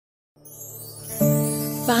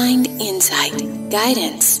find insight,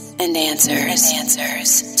 guidance, and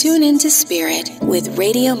answers. Tune into Spirit with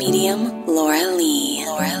radio medium Laura Lee.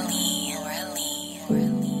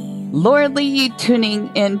 Laura Lee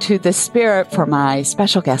tuning into the Spirit for my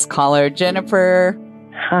special guest caller, Jennifer.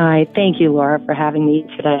 Hi, thank you, Laura, for having me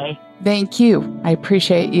today. Thank you. I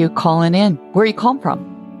appreciate you calling in. Where are you calling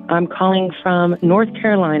from? I'm calling from North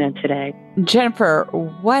Carolina today. Jennifer,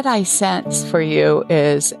 what I sense for you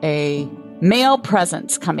is a male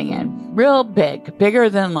presence coming in. Real big, bigger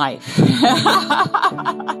than life.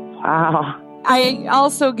 Wow. I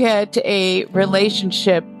also get a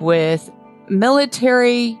relationship with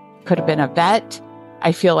military, could have been a vet.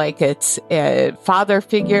 I feel like it's a father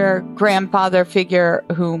figure, grandfather figure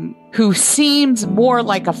who seems more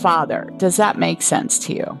like a father. Does that make sense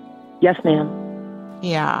to you? Yes, ma'am.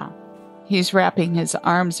 Yeah. He's wrapping his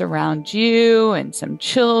arms around you and some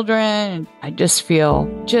children. I just feel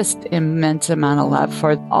just immense amount of love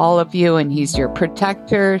for all of you, and he's your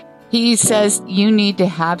protector. He says you need to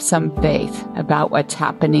have some faith about what's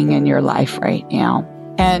happening in your life right now.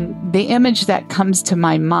 And the image that comes to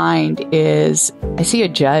my mind is I see a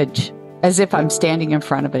judge, as if I'm standing in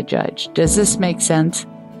front of a judge. Does this make sense?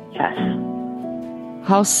 Yes.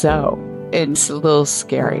 How so? It's a little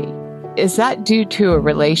scary. Is that due to a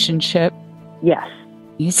relationship? Yes.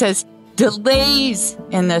 He says delays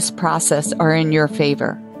in this process are in your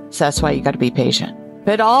favor. So that's why you got to be patient.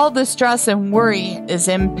 But all the stress and worry is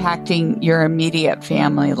impacting your immediate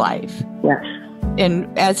family life. Yes.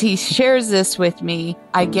 And as he shares this with me,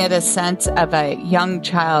 I get a sense of a young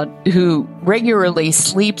child who regularly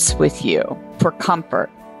sleeps with you for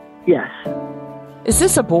comfort. Yes. Is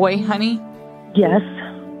this a boy, honey? Yes.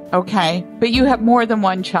 Okay. But you have more than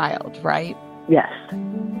one child, right? Yes.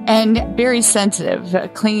 And very sensitive,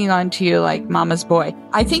 clinging on to you like mama's boy.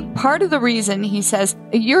 I think part of the reason he says,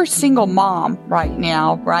 you're a single mom right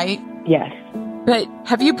now, right? Yes. But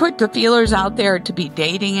have you put the feelers out there to be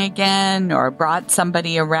dating again or brought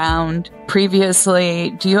somebody around previously?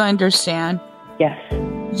 Do you understand? Yes.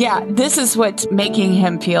 Yeah, this is what's making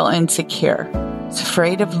him feel insecure. He's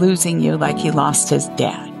afraid of losing you like he lost his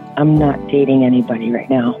dad. I'm not dating anybody right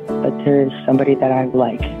now, but there's somebody that I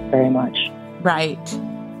like very much. Right.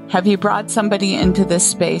 Have you brought somebody into this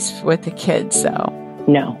space with the kids, though?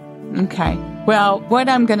 No. Okay. Well, what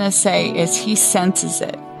I'm going to say is he senses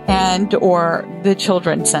it, and or the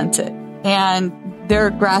children sense it. And they're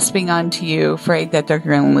grasping onto you, afraid that they're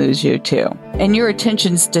going to lose you, too. And your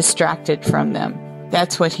attention's distracted from them.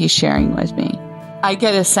 That's what he's sharing with me. I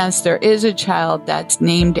get a sense there is a child that's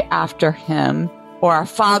named after him, or a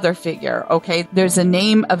father figure, okay? There's a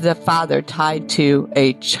name of the father tied to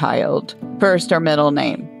a child, first or middle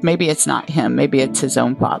name. Maybe it's not him. Maybe it's his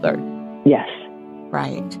own father. Yes.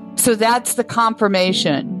 Right. So that's the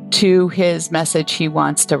confirmation to his message he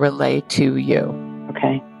wants to relay to you.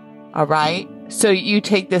 Okay. All right? So you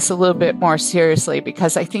take this a little bit more seriously,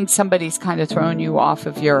 because I think somebody's kind of thrown you off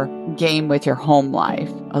of your game with your home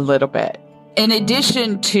life a little bit, in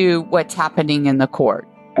addition to what's happening in the court.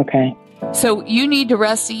 Okay. So you need to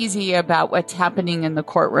rest easy about what's happening in the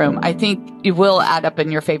courtroom. I think it will add up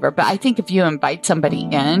in your favor. But I think if you invite somebody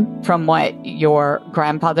in, from what your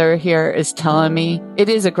grandfather here is telling me, it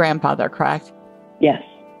is a grandfather, correct? Yes.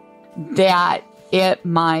 That it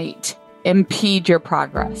might impede your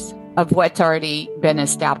progress of what's already been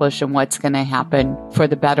established and what's going to happen for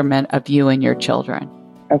the betterment of you and your children.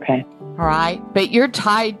 Okay. All right? But you're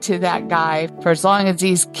tied to that guy for as long as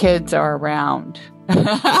these kids are around.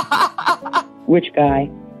 Which guy?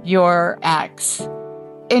 Your ex.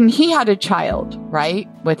 And he had a child, right?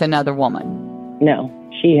 With another woman. No,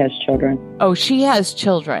 she has children. Oh, she has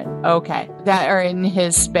children. Okay. That are in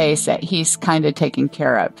his space that he's kind of taking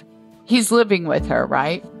care of. He's living with her,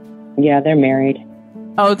 right? Yeah, they're married.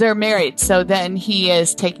 Oh, they're married. So then he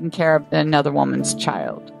is taking care of another woman's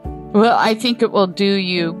child. Well, I think it will do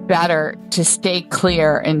you better to stay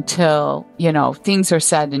clear until, things are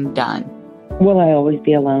said and done. Will I always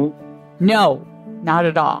be alone? No, not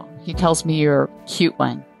at all. He tells me you're a cute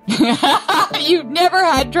one. You've never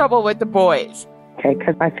had trouble with the boys. Okay,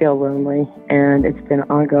 because I feel lonely, and it's been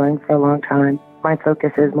ongoing for a long time. My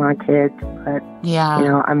focus is my kids, but,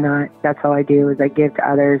 yeah, I'm not. That's all I do is I give to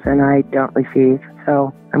others, and I don't receive.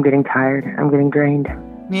 So I'm getting tired. I'm getting drained.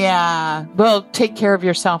 Yeah. Well, take care of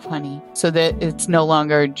yourself, honey, so that it's no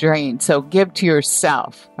longer drained. So give to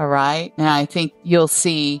yourself, all right? And I think you'll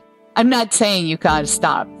see. I'm not saying you got to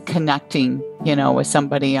stop connecting, with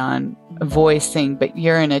somebody on a voice thing, but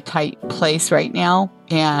you're in a tight place right now,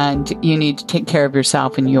 and you need to take care of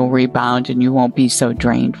yourself, and you'll rebound, and you won't be so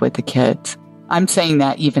drained with the kids. I'm saying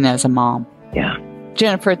that even as a mom. Yeah.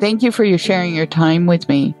 Jennifer, thank you for sharing your time with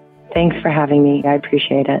me. Thanks for having me. I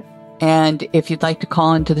appreciate it. And if you'd like to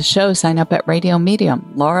call into the show, sign up at Radio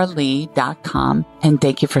Medium, lauralee.com. And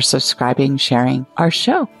thank you for subscribing, sharing our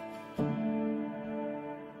show.